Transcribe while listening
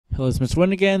Hello, it's Mr.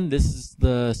 Wynn again. This is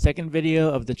the second video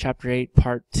of the Chapter 8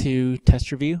 Part 2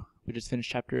 test review. We just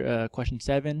finished question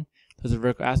 7. Those are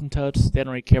vertical asymptotes. They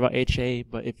don't really care about HA,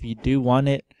 but if you do want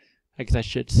it, I guess I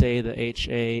should say the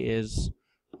HA is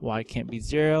y can't be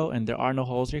 0, and there are no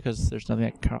holes here because there's nothing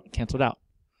that canceled out.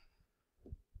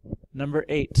 Number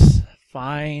 8,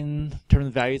 find determine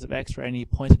the values of x for any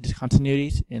points of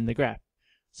discontinuities in the graph.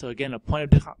 So again, a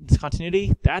point of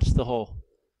discontinuity, that's the hole.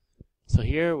 So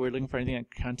here we're looking for anything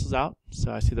that cancels out.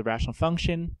 So I see the rational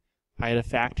function. I had to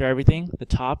factor everything. The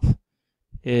top,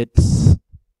 it's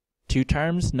 2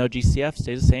 terms. No GCF,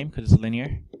 stays the same because it's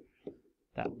linear.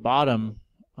 That bottom,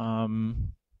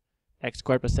 x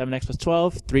squared plus 7x plus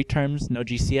 12, 3 terms, no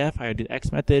GCF. I gotta do the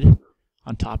x method.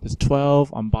 On top is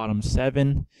 12. On bottom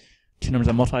 7. 2 numbers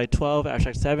that multiply 12.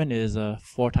 Abstract 7 is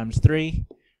 4 times 3.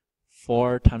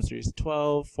 4 times 3 is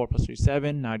 12. 4 plus 3 is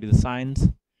 7. Now I do the signs.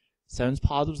 7 is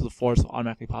positive, so the 4 is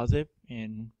automatically positive.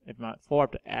 And if I'm at 4, I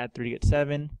have to add 3 to get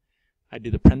 7. I do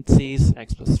the parentheses,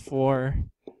 x plus 4,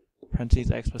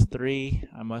 parentheses, x plus 3.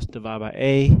 I must divide by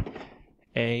a.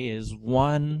 A is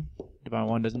 1. Divide by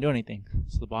 1 doesn't do anything.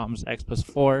 So the bottom is x plus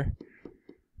 4,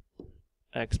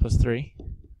 x plus 3.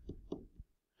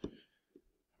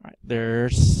 Alright,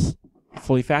 there's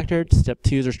fully factored. Step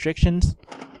 2 is restrictions.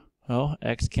 Well,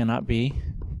 x cannot be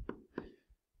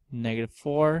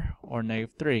 -4 or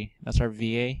 -3. That's our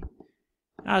VA.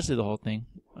 Now let's do the whole thing.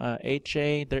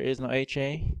 HA, there is no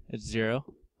HA. It's 0.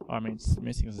 Or I mean, it's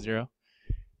missing is 0.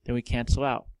 Then we cancel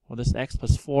out. Well, this x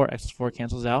plus 4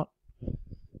 cancels out.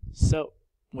 So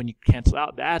when you cancel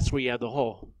out, that's where you have the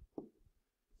hole.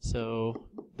 So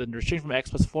the restriction from x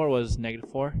plus 4 was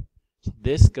 -4. So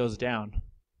this goes down.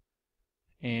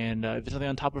 And if there's something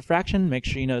on top of a fraction, make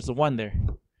sure you know there's a 1 there.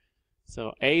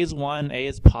 So a is 1, a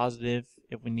is positive.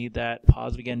 If we need that,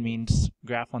 positive again means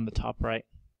graph on the top right.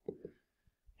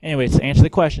 Anyway, to answer the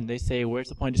question, they say, where's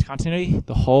the point of discontinuity?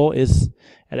 The hole is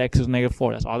at x is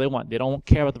 -4. That's all they want. They don't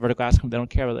care about the vertical asymptote. They don't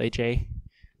care about the HA.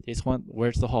 They just want,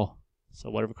 where's the hole? So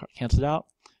whatever cancels out,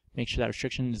 make sure that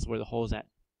restriction is where the hole is at.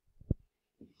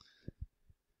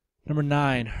 Number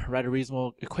 9, write a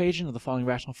reasonable equation of the following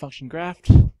rational function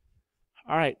graphed.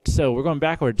 Alright, so we're going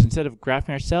backwards. Instead of graphing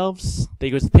ourselves, they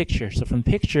go to the picture. So from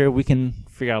the picture, we can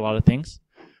figure out a lot of things.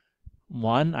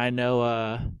 One, I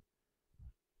know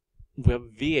we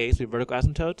have VAs, we have vertical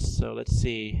asymptotes. So let's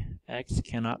see, x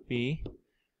cannot be,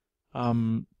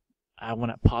 I have one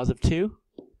at +2.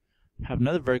 Have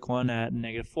another vertical one at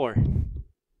 -4.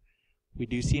 We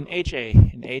do see an HA.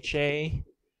 In HA,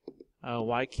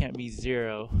 y can't be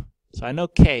 0. So I know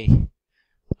k.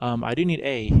 I do need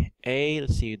A. A,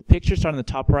 let's see, the picture starts on the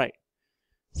top right.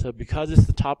 So because it's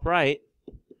the top right,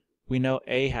 we know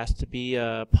A has to be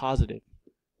positive.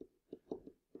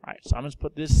 Alright, so I'm going to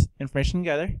put this information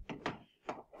together.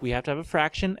 We have to have a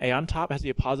fraction. A on top has to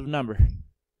be a positive number.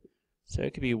 So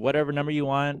it could be whatever number you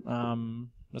want.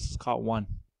 Let's just call it 1.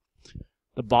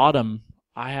 The bottom,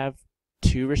 I have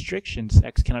 2 restrictions.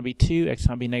 X cannot be 2, x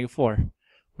cannot be -4.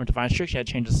 When to find restriction, I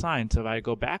change the sign. So if I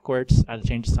go backwards, I have to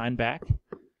change the sign back.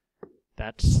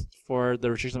 That's for the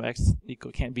restriction of x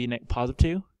can't be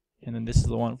 +2, and then this is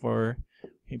the one for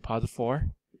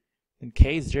 +4. Then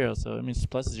k is 0, so it means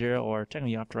 +0, or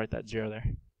technically you have to write that 0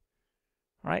 there.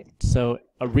 Alright, so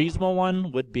a reasonable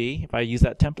one would be, if I use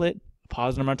that template, a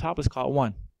positive number on top, let's call it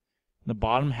 1. And the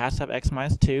bottom has to have x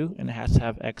minus 2, and it has to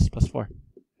have x plus 4.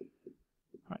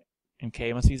 Alright, and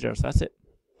k must be 0, so that's it.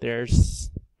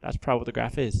 That's probably what the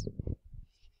graph is.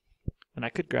 And I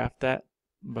could graph that,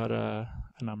 but I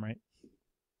know I'm right.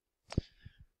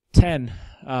 10,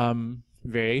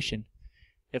 variation.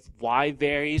 If y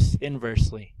varies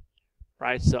inversely,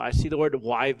 right? So I see the word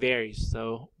y varies.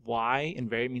 So y in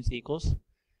vary means equals.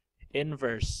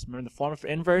 Inverse. Remember the formula for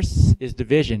inverse is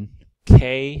division.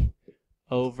 K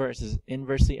over, it says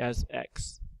inversely as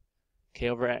x. K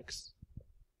over x.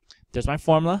 There's my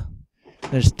formula.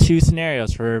 There's 2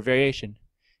 scenarios for variation.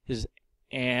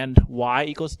 And y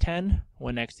equals 10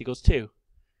 when x equals 2.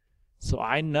 So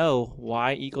I know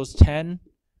y equals 10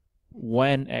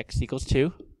 when x equals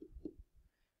 2.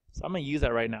 So I'm going to use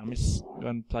that right now. I'm just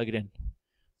going to plug it in.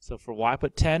 So for y, I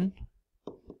put 10.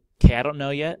 K, I don't know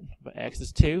yet, but x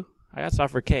is 2. I got to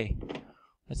solve for k.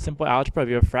 That's simple algebra. If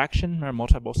you have a fraction, remember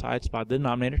multiply both sides by the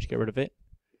denominator to get rid of it.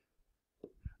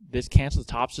 This cancels.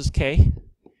 The top's just k.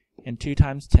 And 2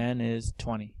 times 10 is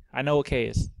 20. I know what k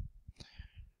is.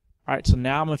 Alright, so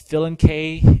now I'm going to fill in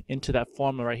k into that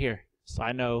formula right here. So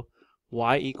I know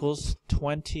y equals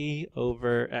 20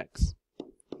 over x.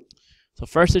 So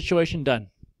first situation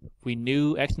done. We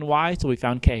knew x and y, so we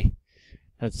found k.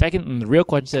 Now the second, and the real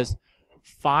question says,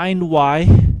 find y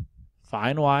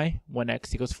when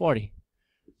x equals 40.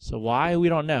 So y we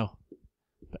don't know,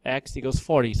 but x equals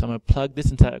 40. So I'm going to plug this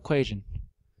into that equation.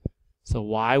 So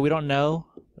y we don't know,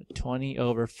 but 20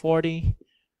 over 40.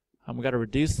 We got to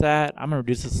reduce that. I'm going to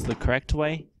reduce this the correct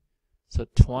way. So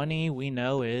 20 we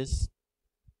know is,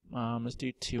 let's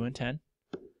do 2 and 10.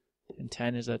 And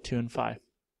 10 is 2 and 5.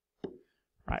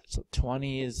 Alright, so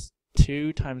 20 is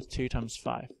 2 times 2 times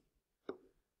 5.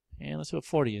 And let's see what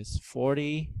 40 is.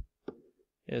 40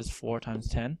 is 4 times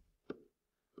 10.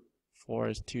 4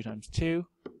 is 2 times 2.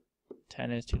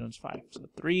 10 is 2 times 5. So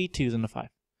 3 2s and a 5.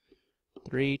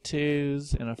 3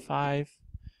 2s and a 5.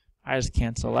 I just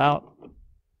cancel out.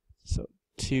 So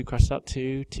 2 crosses out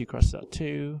 2. 2 crosses out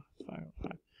 2. 5,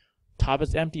 5. Top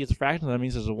is empty. It's a fraction. That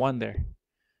means there's a 1 there.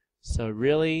 So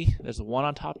really, there's a 1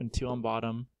 on top and 2 on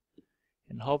bottom.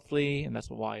 And hopefully, and that's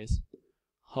what y is,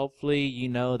 hopefully you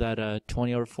know that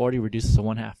 20 over 40 reduces to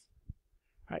 1/2.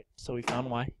 Alright, so we found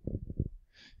y.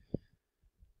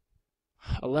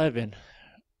 11.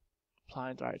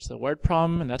 Appliance, alright, so word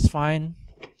problem, and that's fine.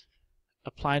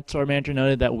 Appliance store manager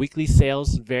noted that weekly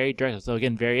sales varied directly. So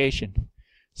again, variation.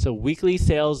 So weekly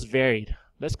sales varied.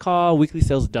 Let's call weekly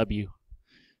sales W.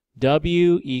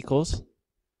 W equals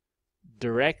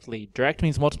directly. Direct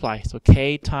means multiply. So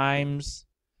K times,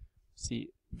 see,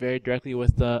 very directly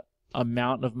with the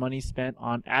amount of money spent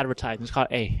on advertising. Let's call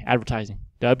it A, advertising.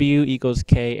 W equals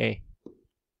KA.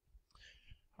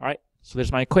 Alright, so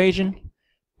there's my equation.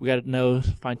 We got to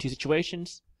find two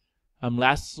situations.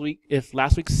 If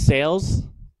last week's sales,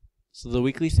 so the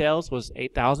weekly sales was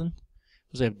 8,000.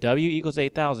 So if W equals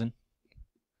 8,000,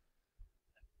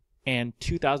 and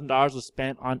 $2,000 was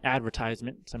spent on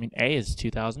advertisement, so I mean A is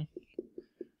 2,000.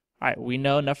 Alright, we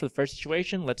know enough for the first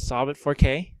situation. Let's solve it for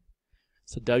K.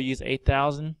 So W is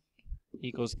 8,000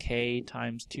 equals K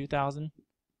times 2,000.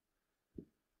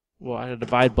 Well, I have to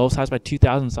divide both sides by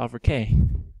 2,000 and solve for K.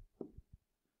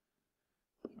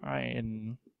 Alright,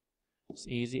 and it's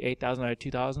easy. 8,000 out of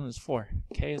 2,000 is 4.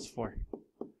 K is 4.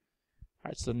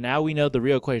 Alright, so now we know the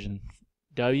real equation.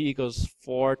 W equals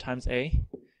 4 times A.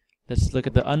 Let's look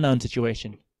at the unknown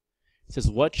situation. It says,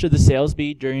 what should the sales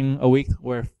be during a week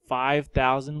where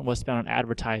 5,000 was spent on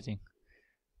advertising?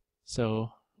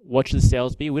 So, what should the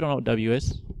sales be? We don't know what W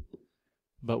is,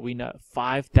 but we know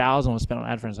 5,000 was spent on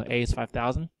advertising. So A is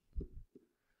 5,000.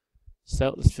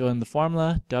 So let's fill in the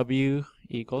formula. W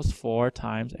equals 4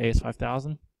 times A is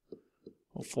 5,000.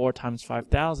 Well, 4 times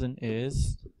 5,000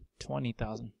 is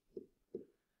 20,000.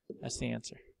 That's the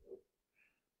answer.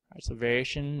 Alright, so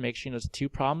variation, make sure you know there's two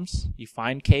problems. You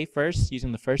find K first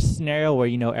using the first scenario where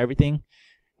you know everything,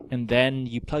 and then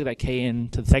you plug that K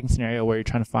into the second scenario where you're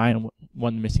trying to find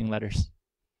one of the missing letters.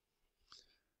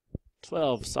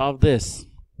 12, solve this.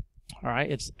 Alright,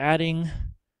 it's adding.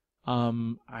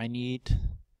 I need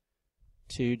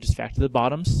to just factor the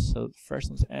bottoms. So the first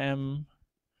one's M.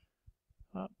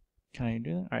 Can I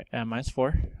do that? Alright, M minus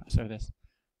 4. I'll start with this.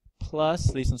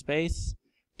 Plus, leave some space.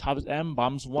 Top is M,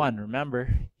 bottom's 1.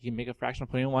 Remember, you can make a fraction of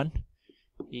putting in 1.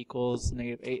 Equals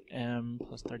negative 8M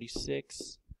plus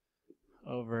 36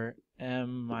 over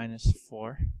M minus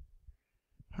 4.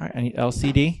 Alright, I need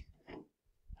LCD.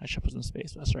 I should put some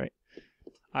space, that's right.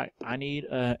 Alright, I need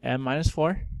M minus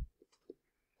 4.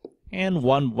 And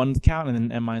 1 count, and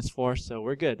then M minus 4, so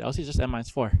we're good. LCD is just M minus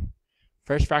 4.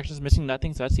 First fraction is missing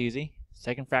nothing, so that's easy.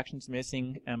 Second fraction is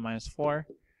missing M minus 4.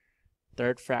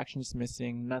 Third fraction is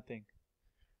missing nothing.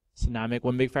 So now I make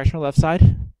one big fraction on the left side.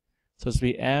 So it's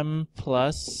going to be M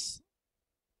plus,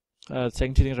 the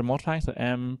second two things are multiplying, so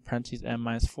M parentheses M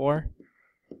minus 4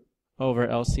 over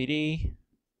LCD.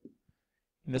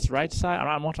 And this right side, I'm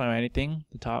not multiplying anything,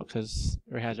 the top, because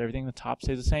it has everything. The top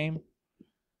stays the same.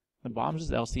 The bottom is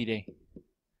just LCD.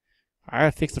 I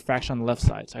gotta fix the fraction on the left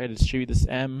side, so I gotta distribute this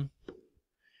M.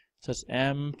 So it's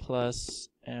M plus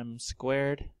M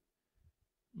squared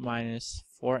minus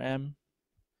 4M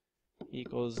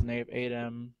equals negative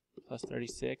 8M plus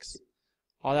 36.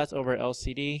 All that's over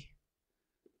LCD.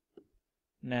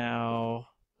 Now,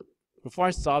 before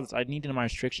I solve this, I need to know my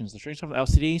restrictions. The restrictions for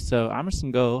LCD, so I'm just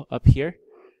going to go up here.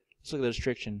 Let's look at the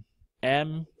restriction.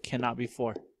 M cannot be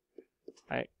 4.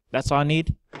 Alright, that's all I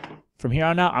need. From here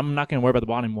on out, I'm not going to worry about the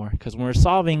bottom anymore, because when we're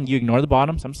solving, you ignore the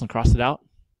bottom, so I'm just going to cross it out.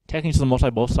 Technically, just multiply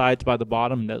both sides by the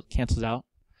bottom, and that cancels out.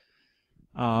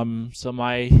 So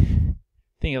my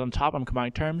thing is on top, I'm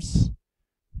combining terms.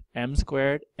 M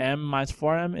squared, M minus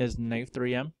 4M is negative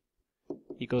 3M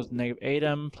equals negative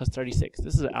 8M plus 36.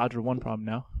 This is an algebra 1 problem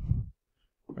now.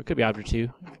 Or it could be algebra 2, if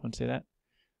you want to say that.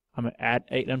 I'm going to add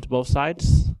 8M to both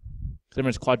sides. Because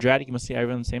it's quadratic, you must see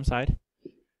everything on the same side.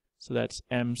 So that's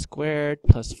M squared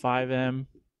plus 5M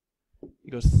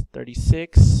equals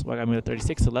 36. Well, I got to move the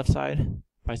 36 to the left side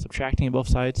by subtracting both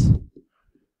sides.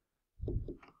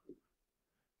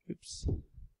 oops,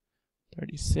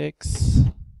 36,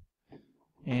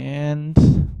 and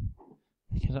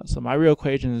so my real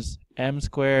equation is m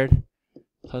squared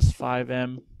plus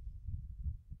 5m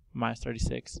minus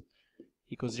 36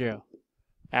 equals 0.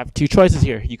 I have two choices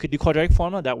here. You could do quadratic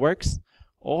formula, that works,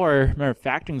 or remember,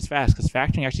 factoring is fast because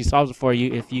factoring actually solves it for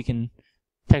you if you can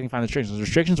technically find the restrictions. The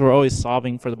restrictions we're always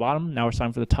solving for the bottom, now we're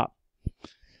solving for the top.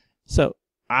 So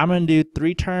I'm going to do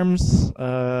 3 terms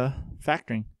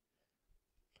factoring.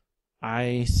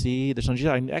 I see there's no g,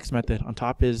 I need the x method. On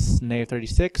top is negative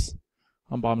 36,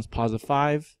 on bottom is positive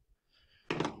 5.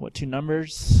 What two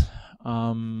numbers?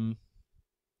 9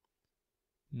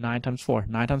 times 4.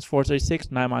 9 times 4 is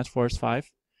 36, 9 minus 4 is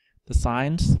 5. The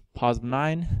signs, positive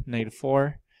 9, negative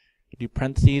 4. Do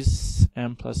parentheses,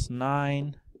 m plus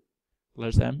 9,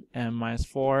 letters m minus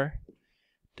 4.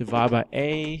 Divide by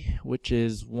a, which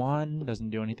is 1, doesn't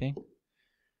do anything.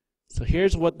 So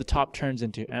here's what the top turns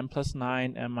into, m plus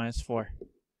 9, m minus 4.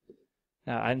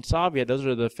 Now, I didn't solve yet, those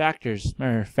are the factors.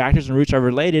 Remember, factors and roots are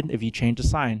related if you change the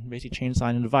sign. Basically, change the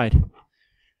sign and divide.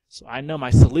 So I know my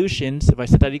solutions, if I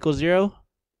set that equals 0,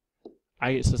 so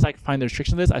it's like find the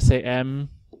restriction of this, I say m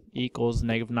equals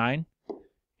negative 9,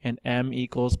 and m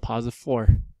equals positive 4.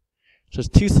 So there's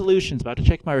 2 solutions, but I have to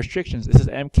check my restrictions. This is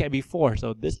m can't be 4,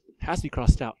 so this has to be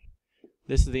crossed out.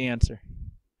 This is the answer.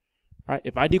 Alright,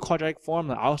 if I do quadratic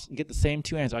formula, I'll get the same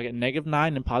 2 answers. I'll get negative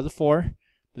 9 and positive 4,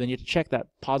 but then you have to check that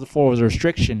positive 4 was a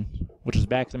restriction, which is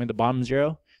bad because I made the bottom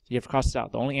 0, so you have to cross it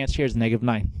out. The only answer here is negative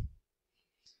 9.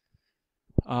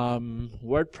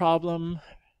 Word problem,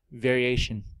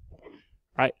 variation.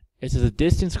 Alright, it says a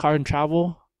distance car can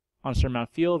travel on a certain amount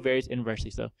of field varies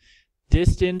inversely. So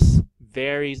distance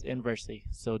varies inversely.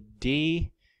 So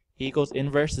D equals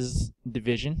inverse is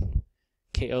division.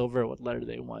 K over what letter do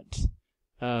they want?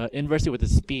 Inversely with the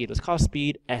speed. Let's call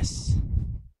speed S.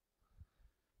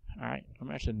 Alright, I'm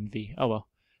actually in V. Oh well.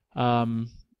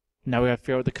 Now we have to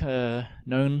figure out the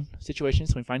known situation,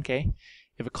 so we find K.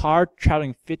 If a car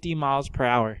traveling 50 miles per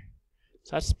hour,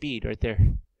 so that's speed right there,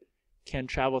 can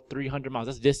travel 300 miles,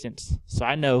 that's distance. So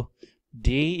I know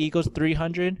D equals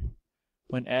 300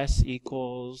 when S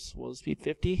equals, what was speed,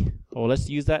 50? Well, let's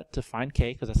use that to find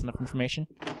K because that's enough information.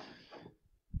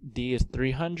 D is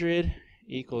 300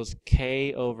 equals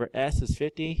K over S is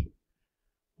 50.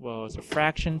 Well, it's a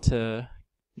fraction. To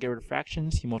get rid of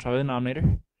fractions, you multiply the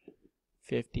denominator.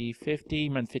 50, 50,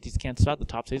 remember 50's cancelled out, the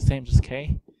top stays the same, just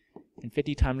K. And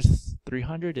 50 times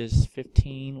 300 is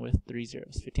 15 with 3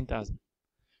 zeros, 15,000.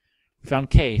 We found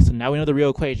K, so now we know the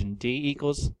real equation. D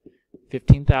equals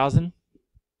 15,000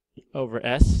 over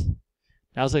S.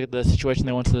 Now let's look at the situation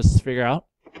they want us to figure out.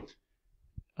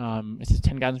 It says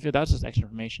 10 gallons of fuel. That was just extra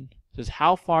information. It says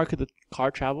how far could the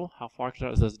car travel? How far could it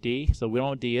travel? It says D, so we don't know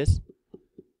what D is.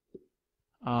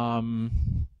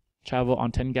 Travel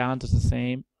on 10 gallons is the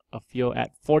same of fuel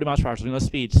at 40 miles per hour. So we know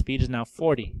speed. Speed is now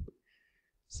 40.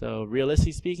 So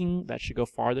realistically speaking, that should go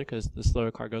farther because the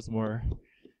slower car goes, the more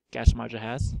gas mileage it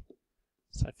has.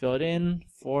 So I fill it in,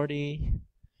 40,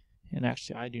 and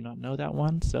actually I do not know that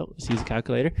one, so let's use a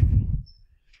calculator.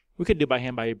 We could do it by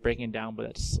hand by breaking it down, but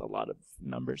that's a lot of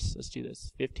numbers. Let's do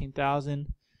this.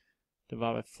 15,000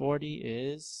 divided by 40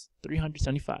 is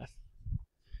 375.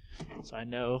 So I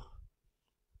know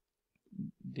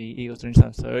D equals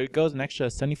 375. So it goes an extra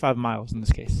 75 miles in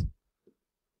this case.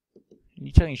 And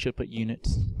you technically should put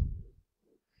units.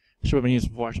 I should have been used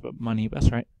before, I should put money, but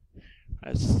that's right.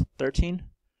 That's 13.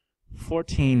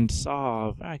 14,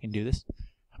 solve. I can do this.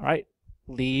 Alright,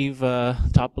 leave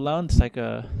top alone. It's like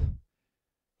the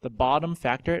bottom,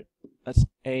 factor it. That's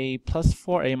a plus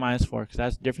 4, a minus 4, because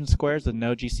that's different squares with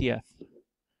no GCF.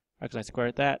 Because I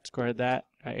squared that, got a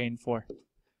and 4.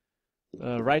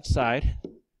 The right side,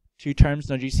 2 terms,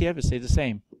 no GCF, it stays the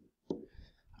same.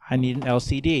 I need an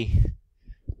LCD.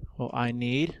 Well, I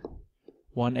need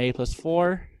 1a plus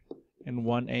 4 and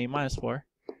 1a minus 4.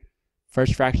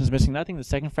 First fraction is missing nothing. The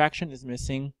second fraction is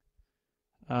missing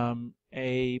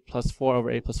a plus 4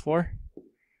 over a plus 4.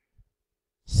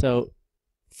 So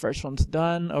first one's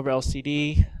done over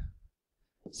LCD.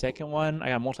 Second one, I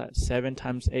got multiply 7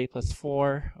 times a plus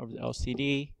 4 over the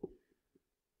LCD.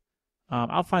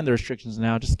 I'll find the restrictions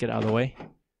now, just get it out of the way.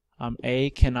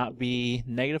 A cannot be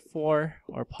negative 4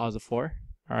 or positive 4.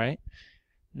 Alright.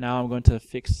 Now I'm going to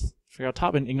figure out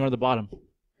top and ignore the bottom.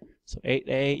 So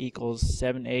 8a equals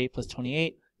 7a plus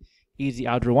 28. Easy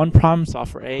algebra 1 problem, solve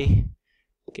for a.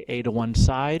 Get a to one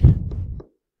side.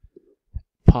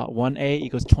 Pot 1a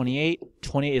equals 28.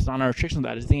 28 is not our restriction,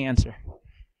 that is the answer.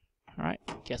 Alright,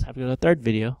 guess I have to go to the third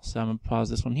video. So I'm going to pause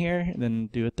this one here and then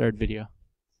do a third video.